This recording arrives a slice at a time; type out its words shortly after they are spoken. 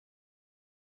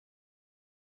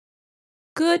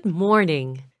Good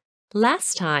morning.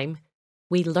 Last time,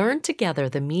 we learned together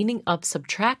the meaning of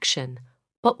subtraction,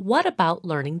 but what about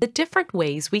learning the different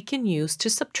ways we can use to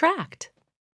subtract?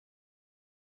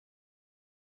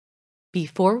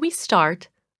 Before we start,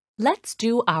 let's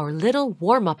do our little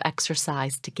warm-up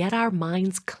exercise to get our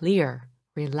minds clear,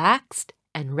 relaxed,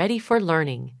 and ready for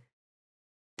learning.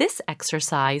 This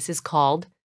exercise is called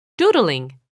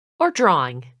doodling or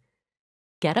drawing.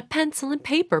 Get a pencil and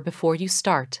paper before you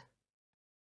start.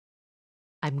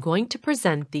 I'm going to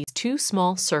present these two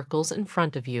small circles in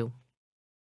front of you.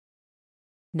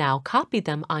 Now copy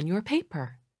them on your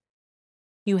paper.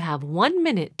 You have 1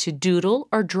 minute to doodle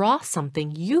or draw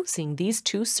something using these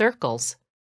two circles.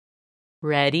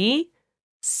 Ready?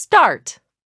 Start!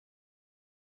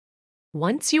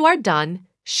 Once you are done,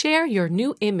 share your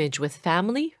new image with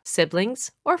family,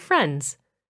 siblings, or friends.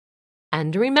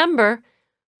 And remember,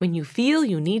 when you feel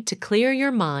you need to clear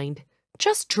your mind,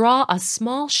 just draw a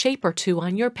small shape or two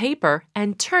on your paper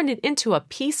and turn it into a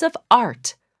piece of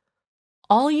art.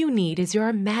 All you need is your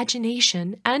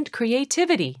imagination and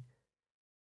creativity.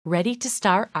 Ready to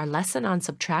start our lesson on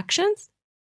subtractions?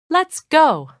 Let's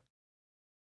go!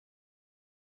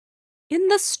 In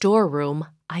the storeroom,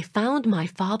 I found my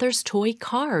father's toy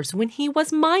cars when he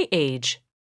was my age.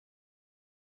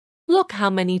 Look how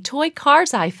many toy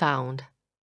cars I found.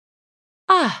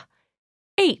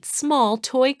 8 small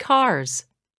toy cars.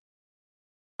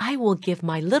 I will give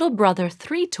my little brother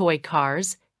 3 toy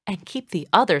cars and keep the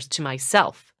others to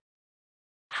myself.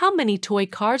 How many toy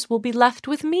cars will be left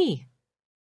with me?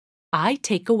 I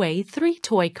take away 3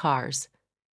 toy cars.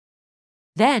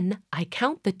 Then I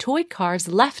count the toy cars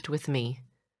left with me.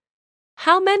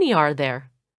 How many are there?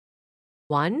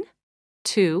 1,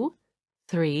 2,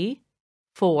 3,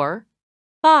 4,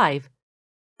 5.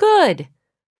 Good!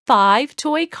 5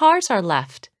 toy cars are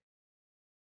left.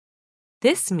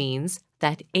 This means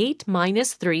that 8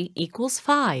 minus 3 equals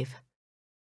 5.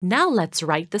 Now let's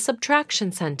write the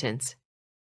subtraction sentence.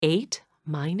 8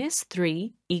 minus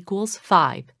 3 equals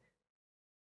 5.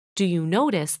 Do you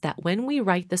notice that when we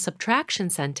write the subtraction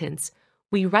sentence,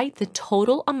 we write the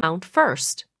total amount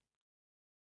first?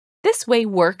 This way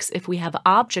works if we have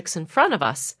objects in front of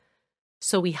us,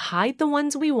 so we hide the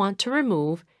ones we want to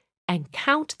remove and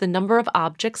count the number of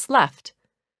objects left.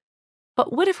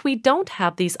 But what if we don't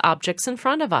have these objects in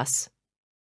front of us?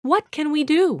 What can we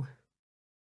do?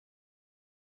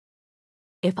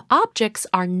 If objects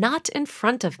are not in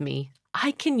front of me,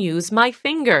 I can use my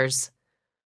fingers.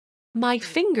 My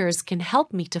fingers can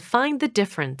help me to find the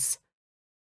difference.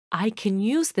 I can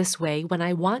use this way when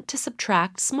I want to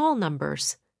subtract small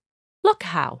numbers. Look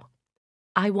how.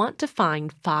 I want to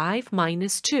find 5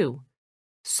 minus 2.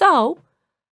 So,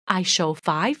 I show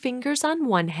 5 fingers on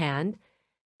one hand,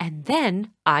 and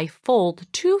then I fold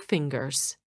 2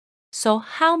 fingers. So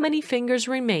how many fingers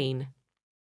remain?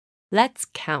 Let's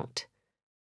count.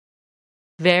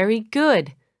 Very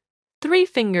good. 3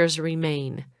 fingers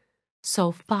remain.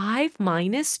 So 5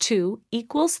 minus 2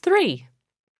 equals 3.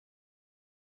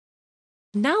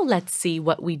 Now let's see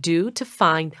what we do to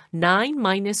find 9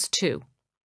 minus 2.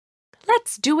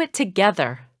 Let's do it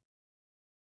together.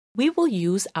 We will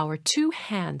use our 2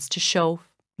 hands to show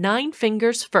 9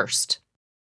 fingers first.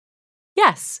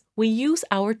 Yes, we use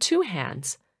our 2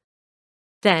 hands.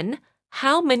 Then,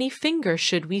 how many fingers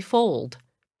should we fold?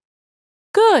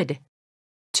 Good!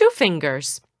 2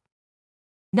 fingers.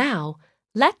 Now,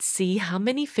 let's see how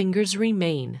many fingers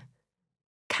remain.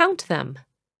 Count them.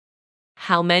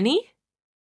 How many?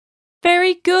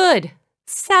 Very good!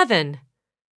 7.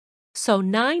 So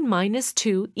 9 minus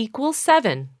 2 equals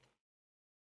 7.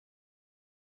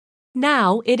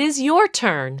 Now it is your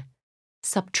turn.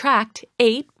 Subtract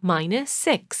 8 minus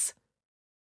 6.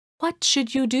 What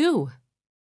should you do?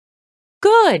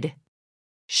 Good!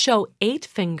 Show 8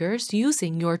 fingers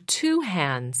using your 2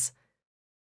 hands.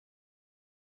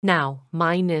 Now,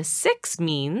 minus 6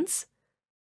 means...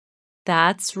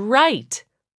 That's right!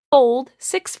 Fold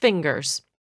 6 fingers.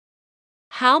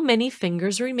 How many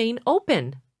fingers remain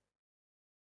open?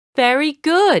 Very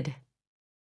good!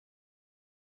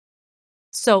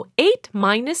 So 8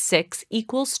 minus 6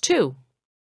 equals 2.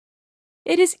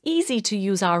 It is easy to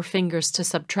use our fingers to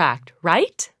subtract,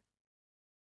 right?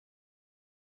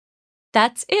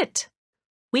 That's it.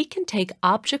 We can take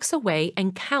objects away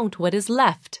and count what is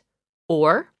left,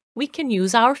 or we can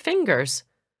use our fingers.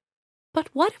 But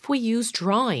what if we use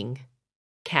drawing?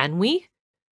 Can we?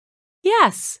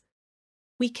 Yes.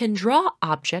 We can draw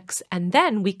objects and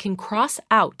then we can cross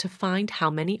out to find how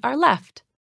many are left.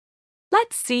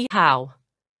 Let's see how.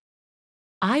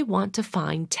 I want to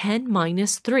find 10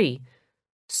 minus 3,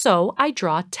 so I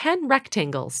draw 10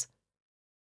 rectangles.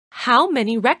 How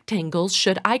many rectangles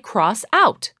should I cross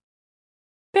out?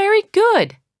 Very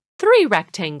good. 3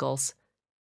 rectangles.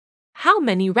 How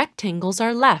many rectangles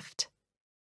are left?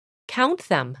 Count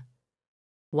them.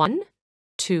 1,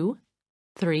 2,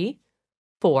 3,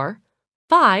 4,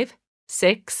 5,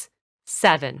 6,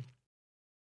 7.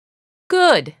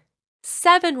 Good.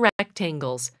 7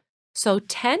 rectangles. So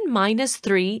 10 minus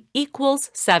 3 equals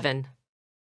 7.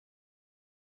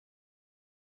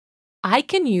 I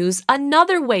can use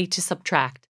another way to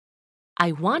subtract.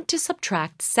 I want to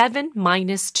subtract 7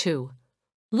 minus 2.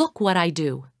 Look what I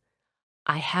do.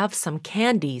 I have some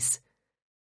candies.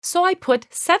 So I put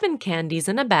 7 candies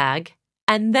in a bag,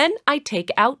 and then I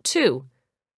take out 2.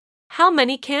 How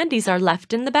many candies are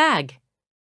left in the bag?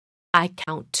 I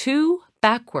count 2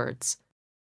 backwards.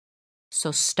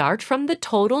 So start from the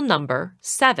total number,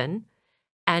 7,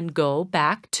 and go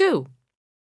back 2.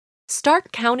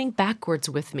 Start counting backwards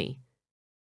with me.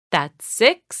 That's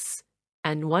 6,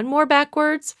 and one more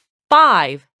backwards,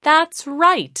 5. That's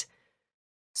right.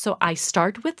 So I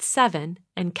start with 7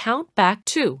 and count back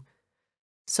 2.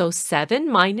 So 7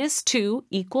 minus 2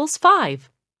 equals 5.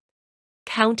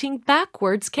 Counting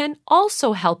backwards can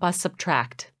also help us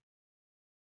subtract.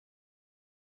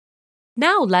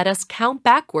 Now let us count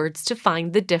backwards to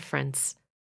find the difference.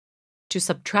 To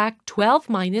subtract 12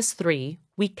 minus 3,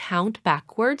 we count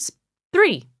backwards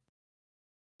 3.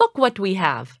 Look what we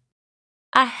have.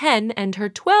 A hen and her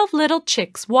 12 little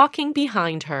chicks walking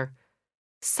behind her.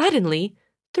 Suddenly,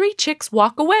 3 chicks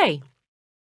walk away.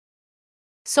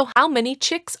 So how many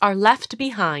chicks are left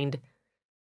behind?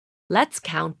 Let's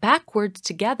count backwards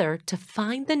together to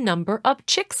find the number of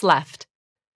chicks left.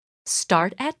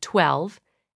 Start at 12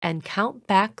 and count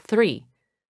back 3.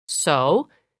 So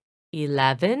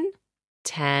 11,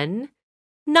 10,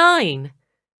 9.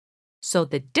 So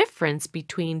the difference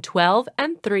between 12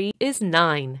 and 3 is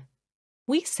 9.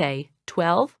 We say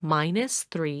 12 minus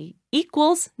 3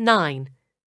 equals 9.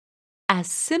 As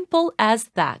simple as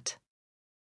that.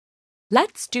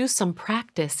 Let's do some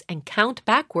practice and count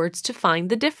backwards to find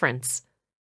the difference.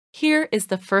 Here is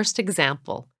the first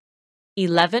example.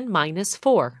 11 minus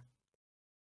 4.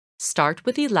 Start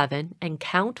with 11 and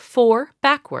count 4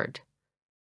 backward.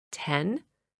 10,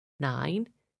 9,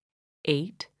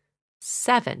 8,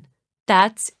 7.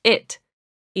 That's it.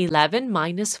 11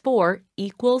 minus 4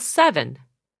 equals 7.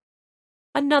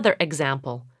 Another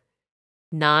example.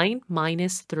 9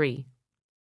 minus 3.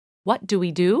 What do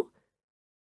we do?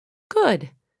 Good.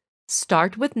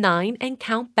 Start with 9 and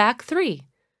count back 3.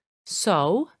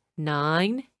 So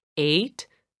 9, 8,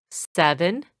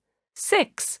 7,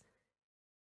 6.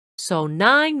 So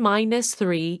 9 minus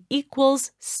 3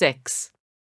 equals 6.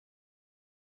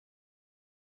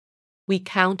 We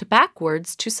count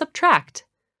backwards to subtract.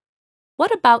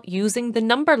 What about using the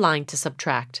number line to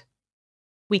subtract?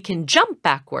 We can jump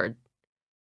backward.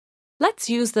 Let's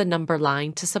use the number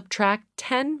line to subtract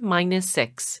 10 minus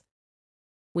 6.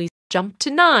 We jump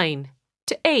to 9,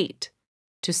 to 8,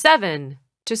 to 7,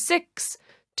 to 6,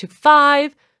 to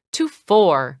 5, to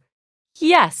 4.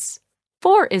 Yes,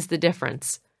 4 is the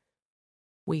difference.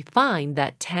 We find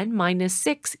that 10 minus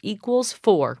 6 equals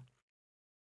 4.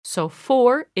 So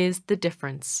 4 is the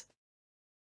difference.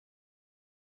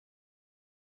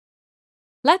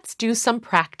 Let's do some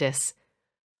practice.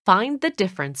 Find the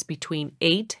difference between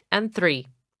 8 and 3.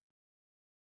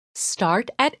 Start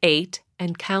at 8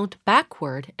 and count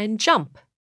backward and jump.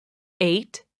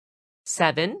 8,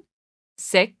 7,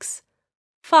 6,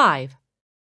 5.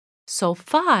 So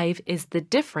 5 is the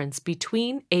difference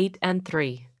between 8 and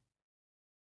 3.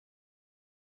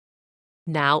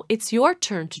 Now it's your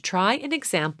turn to try an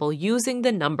example using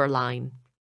the number line.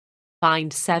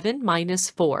 Find 7 minus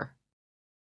 4.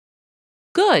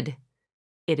 Good!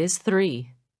 It is 3.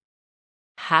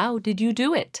 How did you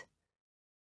do it?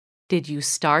 Did you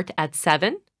start at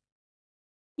 7?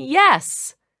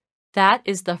 Yes! That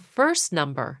is the first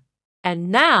number.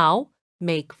 And now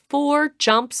make 4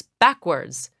 jumps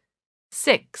backwards.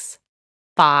 6,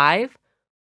 5,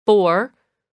 4,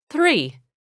 3.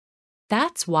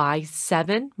 That's why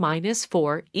 7 minus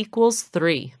 4 equals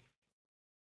 3.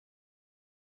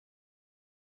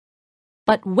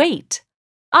 But wait,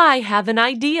 I have an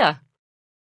idea.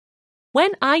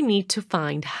 When I need to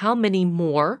find how many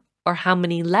more or how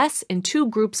many less in 2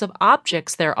 groups of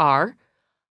objects there are,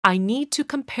 I need to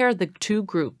compare the 2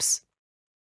 groups.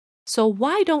 So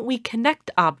why don't we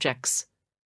connect objects?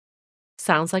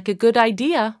 Sounds like a good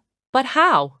idea, but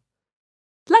how?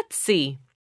 Let's see.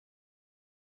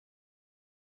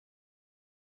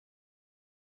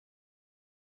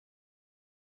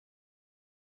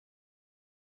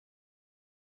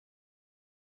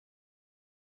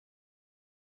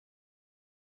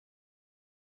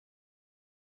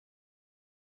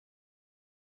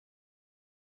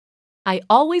 I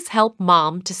always help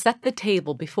Mom to set the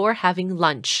table before having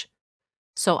lunch.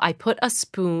 So I put a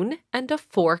spoon and a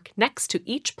fork next to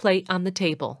each plate on the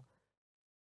table.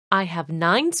 I have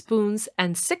 9 spoons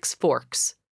and 6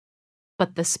 forks.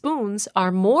 But the spoons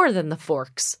are more than the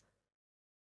forks.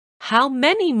 How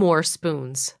many more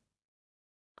spoons?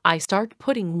 I start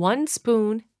putting 1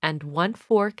 spoon and 1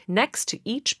 fork next to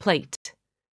each plate.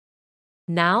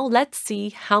 Now let's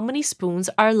see how many spoons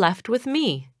are left with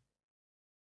me.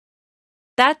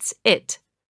 That's it,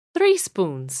 3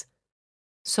 spoons.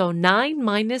 So 9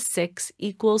 minus 6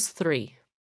 equals 3.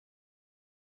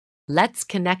 Let's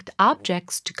connect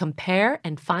objects to compare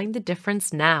and find the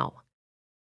difference now.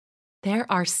 There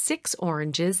are 6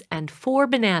 oranges and 4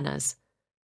 bananas.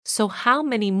 So how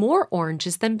many more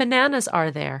oranges than bananas are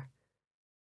there?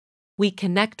 We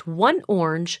connect 1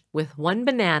 orange with 1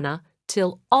 banana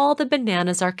till all the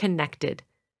bananas are connected.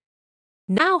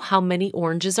 Now how many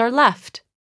oranges are left?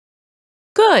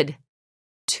 Good!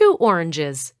 2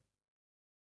 oranges.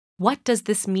 What does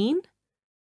this mean?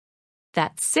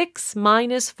 That 6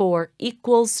 minus 4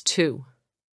 equals 2.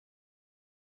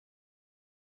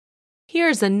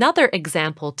 Here's another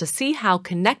example to see how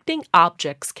connecting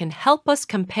objects can help us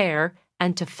compare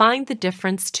and to find the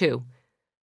difference too.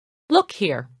 Look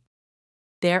here.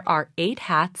 There are 8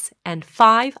 hats and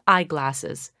 5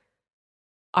 eyeglasses.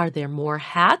 Are there more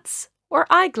hats or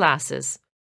eyeglasses?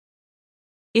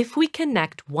 If we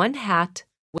connect 1 hat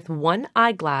with 1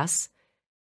 eyeglass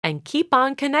and keep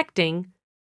on connecting,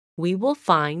 we will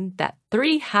find that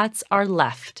 3 hats are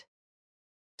left.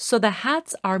 So the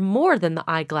hats are more than the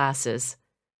eyeglasses.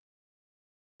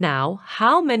 Now,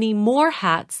 how many more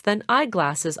hats than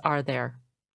eyeglasses are there?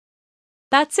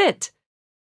 That's it,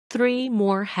 3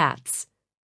 more hats.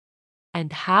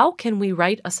 And how can we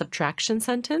write a subtraction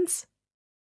sentence?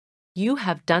 You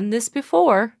have done this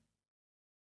before.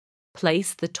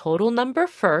 Place the total number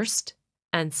first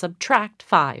and subtract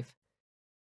 5.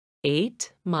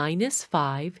 8 minus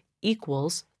 5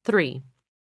 equals 3.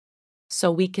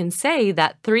 So we can say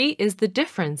that 3 is the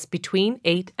difference between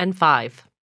 8 and 5.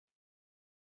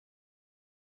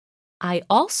 I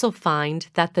also find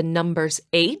that the numbers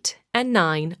 8 and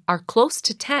 9 are close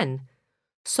to 10.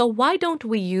 So why don't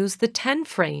we use the 10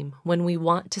 frame when we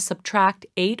want to subtract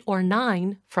 8 or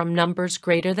 9 from numbers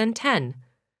greater than 10?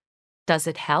 Does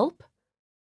it help?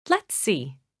 Let's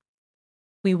see.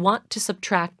 We want to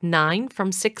subtract 9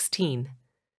 from 16.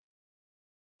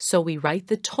 So we write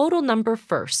the total number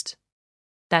first.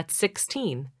 That's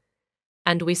 16.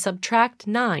 And we subtract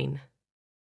 9.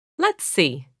 Let's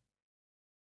see.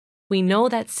 We know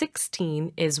that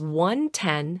 16 is 1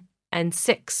 10 and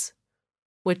 6,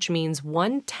 which means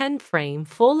 1 10 frame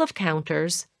full of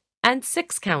counters and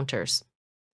 6 counters.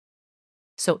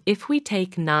 So if we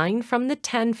take 9 from the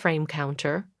 10 frame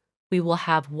counter, we will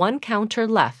have 1 counter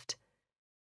left.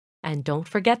 And don't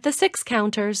forget the 6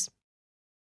 counters.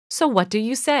 So what do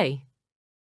you say?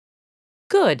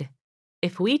 Good.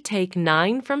 If we take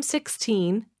 9 from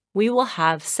 16, we will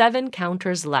have 7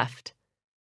 counters left.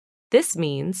 This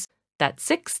means that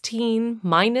 16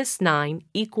 minus 9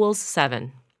 equals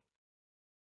 7.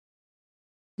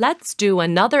 Let's do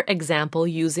another example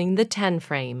using the 10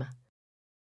 frame.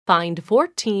 Find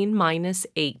 14 minus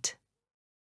 8.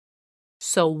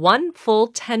 So 1 full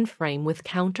 10 frame with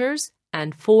counters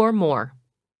and 4 more.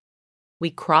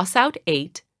 We cross out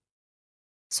 8.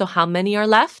 So how many are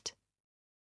left?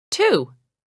 2.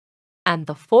 And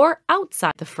the 4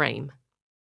 outside the frame.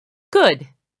 Good,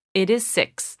 it is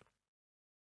 6.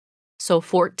 So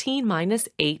 14 minus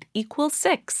 8 equals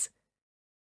 6.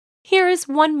 Here is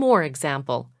one more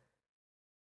example.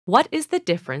 What is the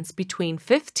difference between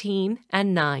 15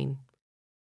 and 9?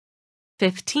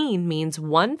 15 means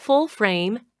 1 full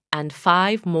frame and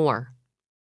 5 more.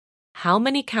 How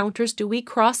many counters do we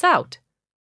cross out?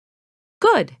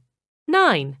 Good,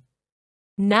 9.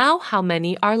 Now how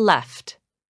many are left?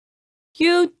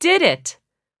 You did it!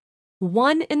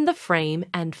 1 in the frame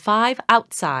and 5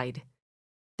 outside.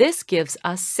 This gives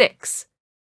us 6.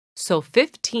 So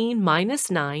 15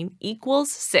 minus 9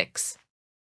 equals 6.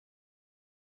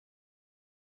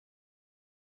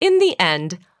 In the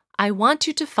end, I want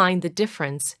you to find the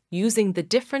difference using the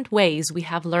different ways we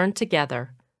have learned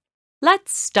together.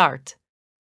 Let's start.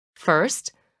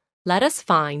 First, let us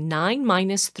find 9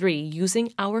 minus 3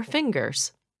 using our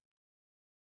fingers.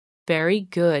 Very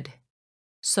good.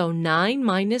 So 9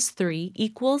 minus 3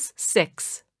 equals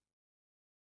 6.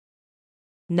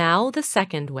 Now the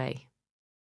second way.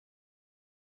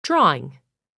 Drawing.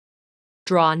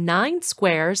 Draw 9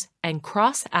 squares and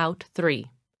cross out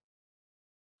 3.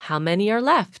 How many are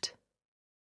left?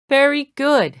 Very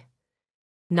good.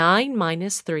 9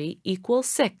 minus 3 equals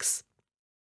 6.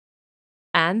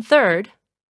 And third,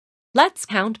 let's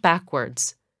count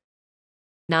backwards.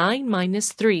 9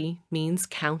 minus 3 means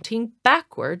counting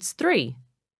backwards 3.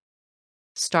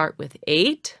 Start with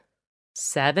 8,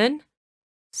 7,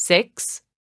 6.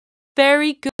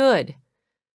 Very good.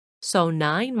 So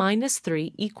 9 minus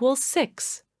 3 equals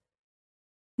 6.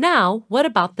 Now, what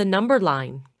about the number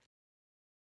line?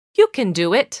 You can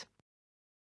do it.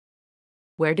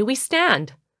 Where do we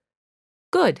stand?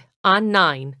 Good, on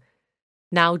 9.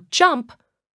 Now jump,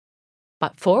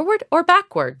 but forward or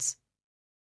backwards?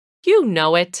 You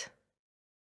know it.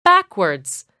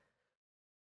 Backwards.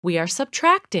 We are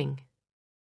subtracting.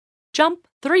 Jump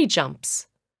 3 jumps.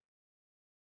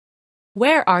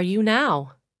 Where are you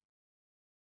now?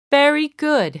 Very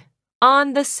good,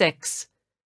 on the 6.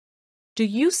 Do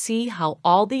you see how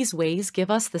all these ways give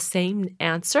us the same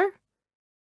answer?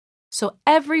 So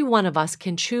every one of us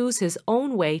can choose his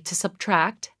own way to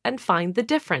subtract and find the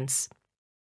difference.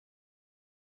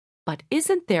 But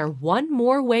isn't there one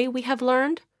more way we have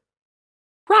learned?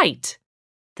 Right,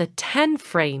 the 10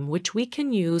 frame, which we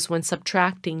can use when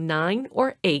subtracting 9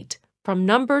 or 8 from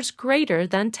numbers greater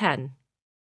than 10.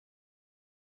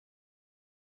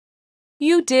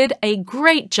 You did a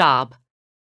great job.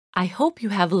 I hope you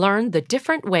have learned the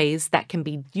different ways that can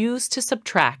be used to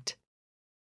subtract.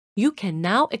 You can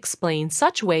now explain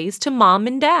such ways to Mom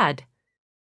and Dad.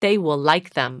 They will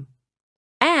like them.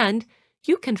 And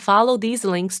you can follow these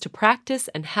links to practice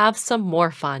and have some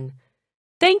more fun.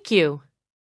 Thank you.